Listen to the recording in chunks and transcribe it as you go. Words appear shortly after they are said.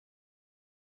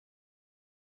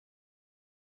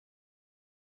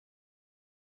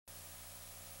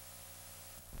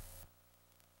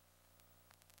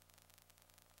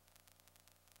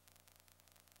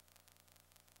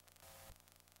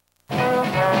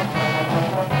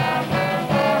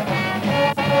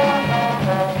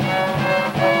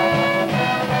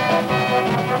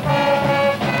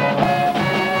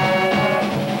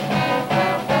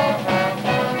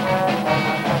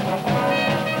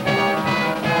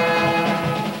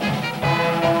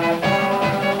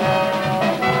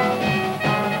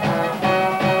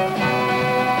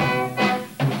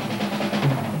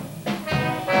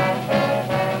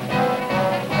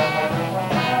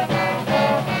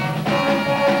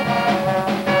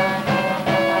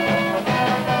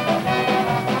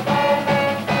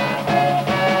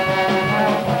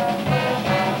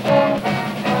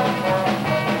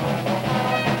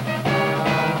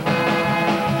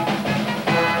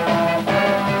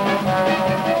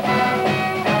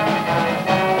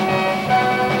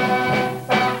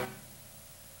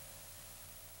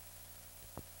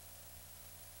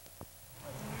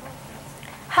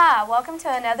welcome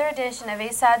to another edition of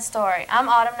Eastside Story. I'm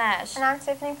Autumn Nash. And I'm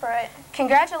Tiffany Pruitt.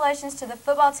 Congratulations to the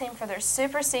football team for their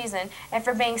super season and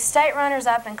for being state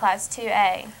runners-up in Class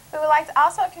 2A. We would like to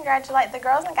also congratulate the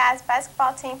girls and guys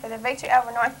basketball team for their victory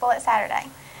over North Bullitt Saturday.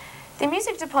 The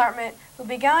music department will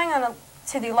be going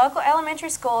to the local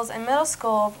elementary schools and middle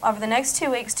school over the next 2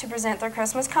 weeks to present their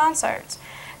Christmas concerts.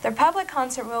 Their public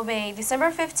concert will be December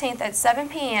 15th at 7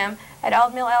 p.m. at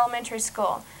Old Mill Elementary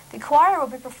School. The choir will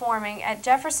be performing at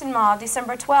Jefferson Mall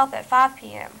December 12th at 5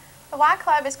 p.m. The Y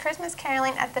Club is Christmas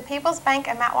caroling at the People's Bank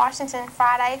of Mount Washington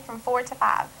Friday from 4 to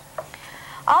 5.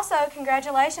 Also,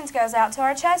 congratulations goes out to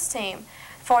our chess team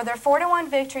for their 4-1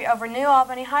 victory over New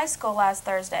Albany High School last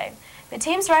Thursday. The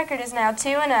team's record is now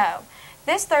 2-0.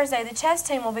 This Thursday, the chess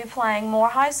team will be playing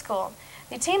Moore High School.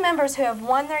 The team members who have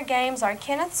won their games are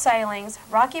Kenneth Salings,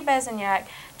 Rocky Bezanyak,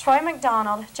 Troy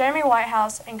McDonald, Jeremy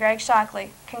Whitehouse, and Greg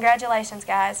Shockley. Congratulations,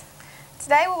 guys.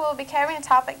 Today we will be covering a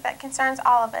topic that concerns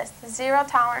all of us, the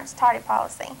zero-tolerance tardy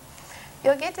policy.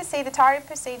 You'll get to see the tardy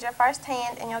procedure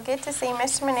firsthand, and you'll get to see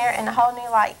Mr. Manier in a whole new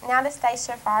light. Now to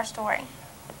Stacia for our story.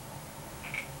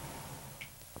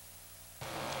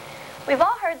 We've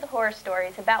all heard the horror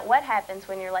stories about what happens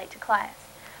when you're late to class.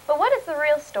 But what is the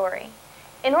real story?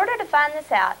 In order to find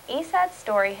this out, Eastside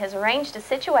Story has arranged a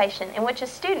situation in which a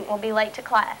student will be late to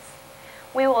class.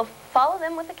 We will follow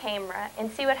them with a camera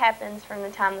and see what happens from the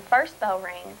time the first bell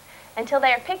rings until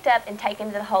they are picked up and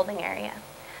taken to the holding area.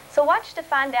 So watch to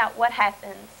find out what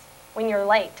happens when you're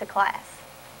late to class.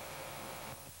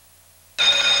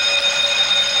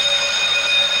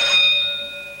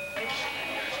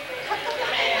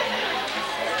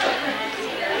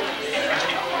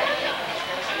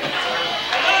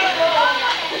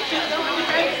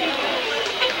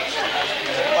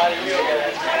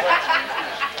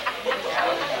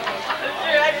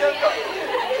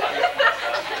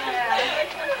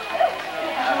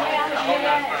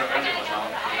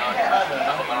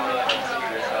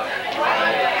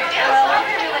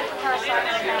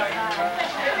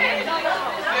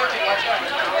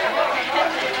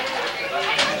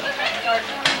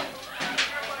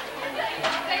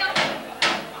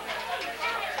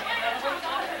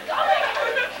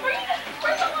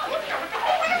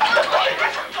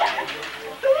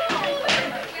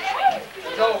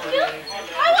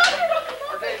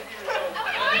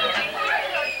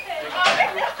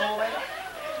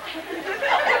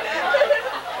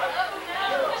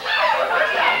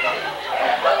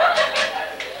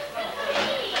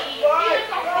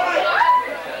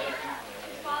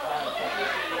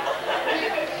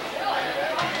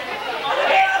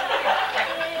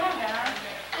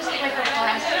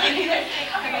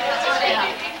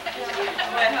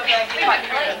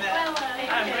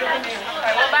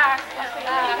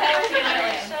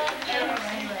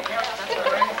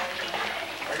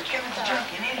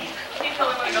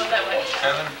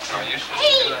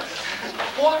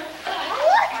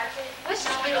 Let's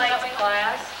just be late to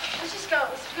class. Let's go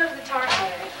to the target.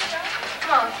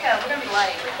 Come on, let's go. We're gonna be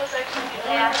late.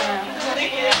 Yeah.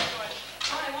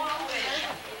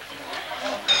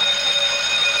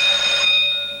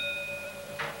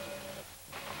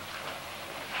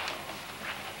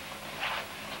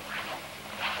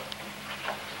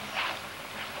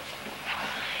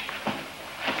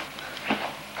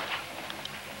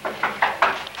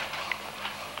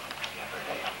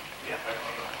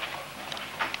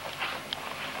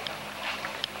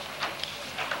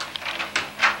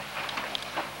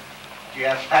 Do you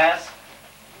have a pass?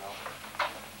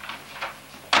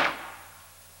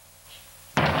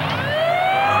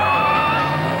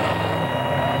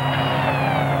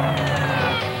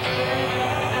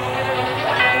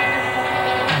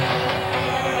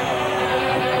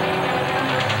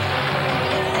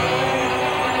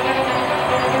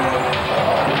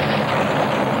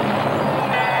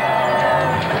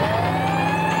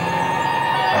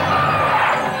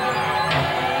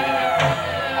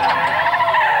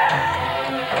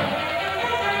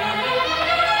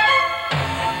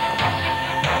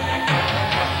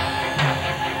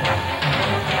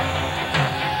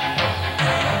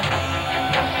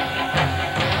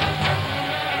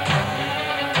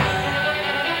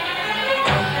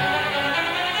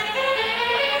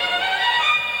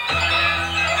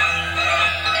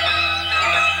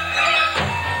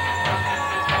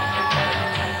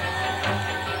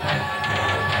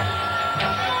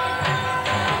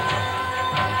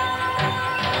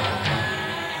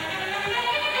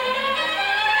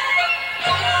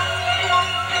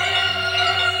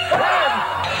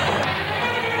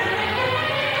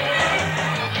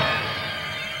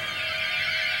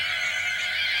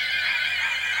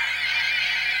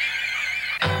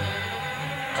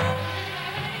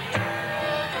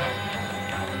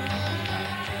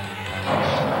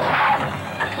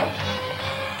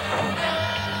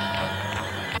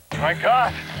 My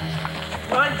God!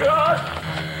 My God!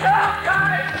 Help,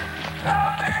 guys!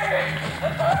 Help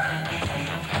me!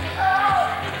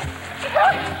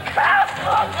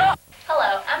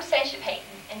 Hello, I'm Stacia Payton,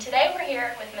 and today we're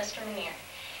here with Mr. Manier.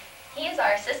 He is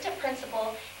our assistant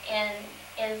principal and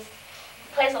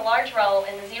plays a large role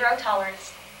in the zero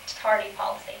tolerance tardy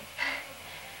policy.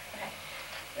 Okay.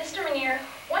 Mr. Manier,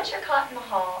 once you're caught in the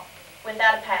hall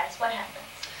without a pass, what happens?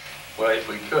 Well, if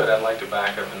we could, I'd like to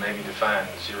back up and maybe define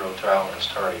the zero tolerance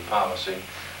tardy policy.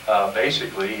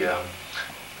 Basically,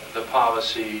 the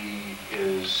policy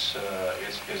is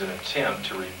an attempt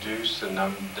to reduce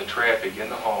the traffic in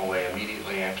the hallway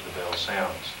immediately after the bell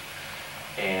sounds.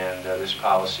 And this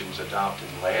policy was adopted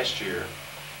last year.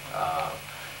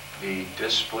 The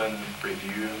Discipline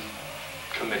Review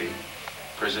Committee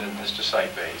presented this to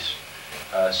Sitebase.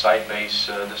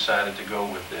 Sitebase decided to go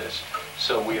with this,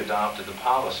 so we adopted the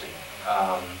policy.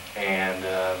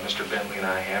 Mr. Bentley and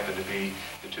I happen to be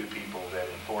the two people that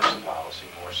enforce the policy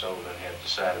more so than have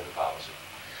decided the policy.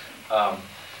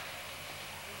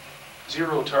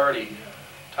 Zero tardy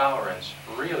tolerance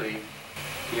really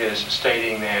is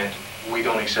stating that we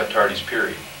don't accept tardies,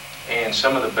 period. And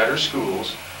some of the better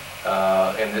schools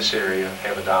in this area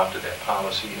have adopted that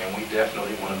policy, and we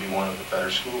definitely want to be one of the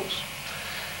better schools.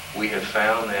 We have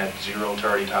found that zero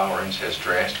tardy tolerance has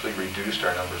drastically reduced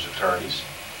our numbers of tardies,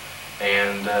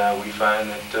 and we find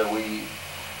that we,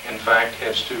 in fact,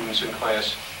 have students in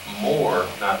class more,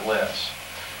 not less.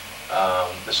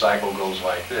 The cycle goes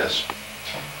like this.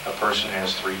 A person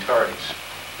has 3 tardies.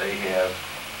 They have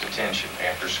detention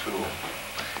after school.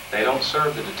 They don't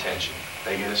serve the detention.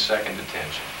 They get a second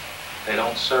detention. They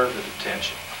don't serve the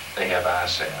detention. They have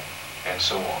ISAP, and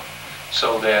so on.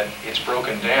 So that it's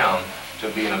broken down to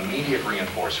be an immediate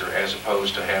reinforcer as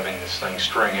opposed to having this thing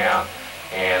string out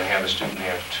and have a student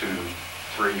have 2,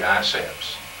 3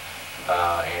 ISAPs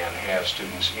and have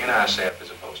students in ISAP as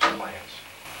opposed to class.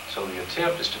 So the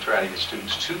attempt is to try to get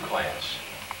students to class,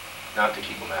 not to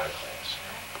keep them out of class.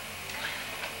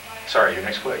 Sorry,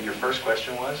 your first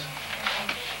question was?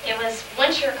 It was,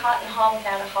 once you're caught in the hall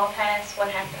without a hall pass, what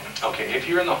happens? Okay, if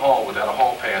you're in the hall without a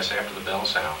hall pass after the bell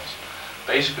sounds,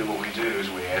 basically what we do is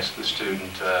we ask the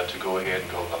student to go ahead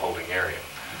and go to the holding area.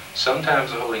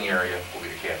 Sometimes the holding area will be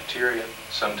the cafeteria,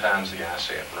 sometimes the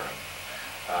ISAP room.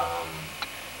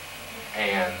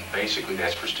 And basically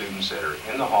that's for students that are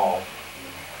in the hall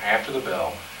after the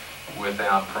bell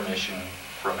without permission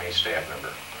from a staff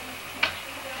member.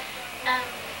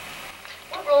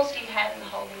 What rules do you have in the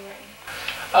holding room?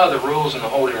 The rules in the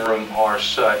holding room are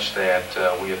such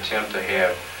that we attempt to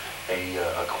have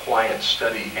a quiet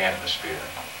study atmosphere.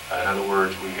 In other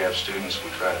words, we have students, we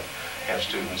try to have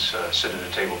students sit at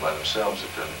a table by themselves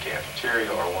if they're in the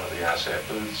cafeteria or one of the ISAP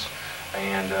booths,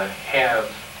 and have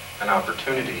an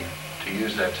opportunity to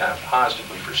use that time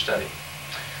positively for study.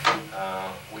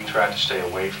 We try to stay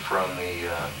away from the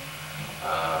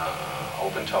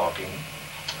open talking,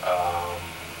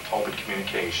 open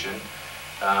communication,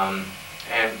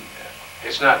 and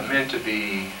it's not meant to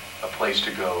be a place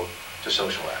to go to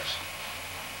socialize.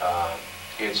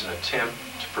 It's an attempt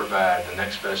to provide the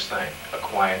next best thing, a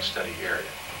quiet study area.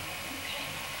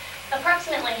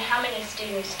 Approximately how many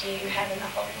students do you have in the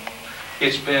holding room?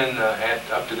 It's been,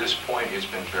 up to this point, it's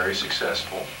been very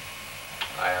successful.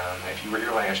 If you were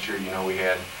here last year, you know we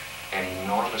had an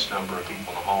enormous number of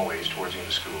people in the hallways towards the end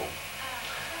of school.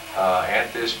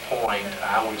 At this point,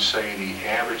 I would say the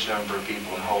average number of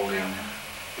people in holding,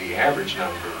 the average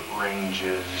number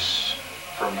ranges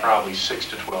from probably 6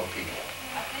 to 12 people.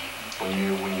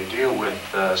 When you deal with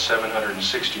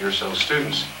 760 or so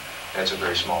students, that's a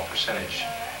very small percentage,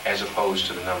 as opposed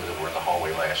to the number that were in the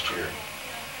hallway last year.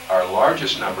 Our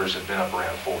largest numbers have been up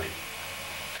around 40,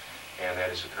 and that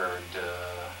has occurred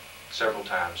several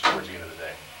times towards the end of the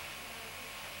day.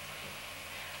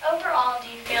 Overall, do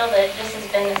you feel that this has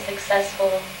been a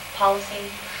successful policy?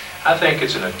 I think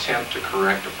it's an attempt to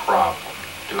correct a problem.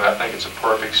 Do I think it's a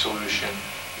perfect solution?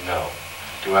 No.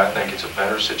 Do I think it's a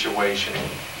better situation?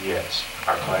 Yes.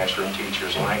 Our classroom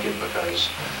teachers like it because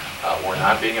we're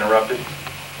not being interrupted.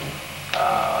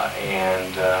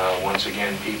 Once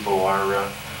again, people are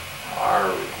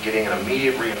getting an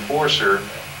immediate reinforcer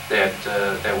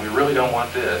that we really don't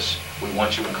want this. We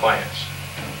want you in class.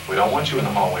 We don't want you in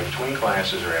the hallway between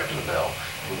classes or after the bell.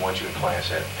 We want you in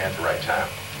class at the right time.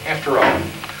 After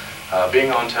all,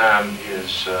 being on time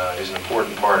is an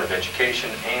important part of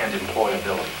education and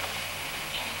employability.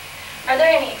 Are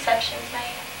there any exceptions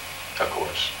made? Of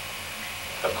course.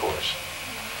 Of course.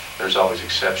 There's always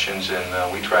exceptions,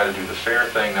 and we try to do the fair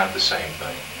thing, not the same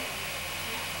thing.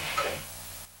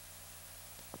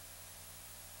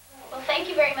 Well, thank you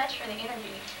you very much for the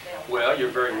interview. Well, you're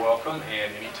very welcome,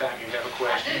 and anytime you have a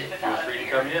question, feel free to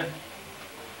come in.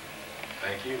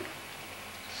 Thank you.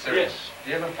 Sir, Yes.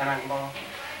 do you have a ping ball?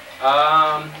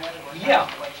 Yeah.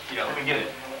 Yeah, let me get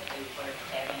it.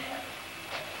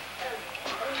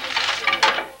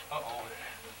 Uh-oh.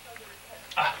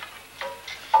 Ah,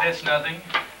 that's nothing.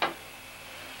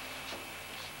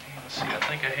 Let's see, I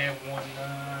think I have one,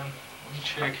 let me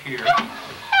check here.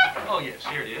 Oh, yes,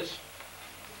 here it is.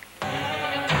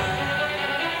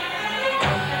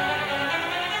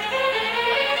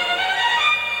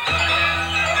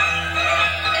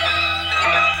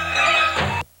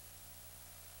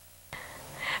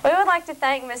 We would like to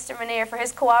thank Mr. Manier for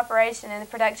his cooperation in the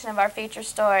production of our feature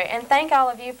story, and thank all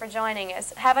of you for joining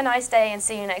us. Have a nice day and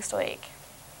see you next week.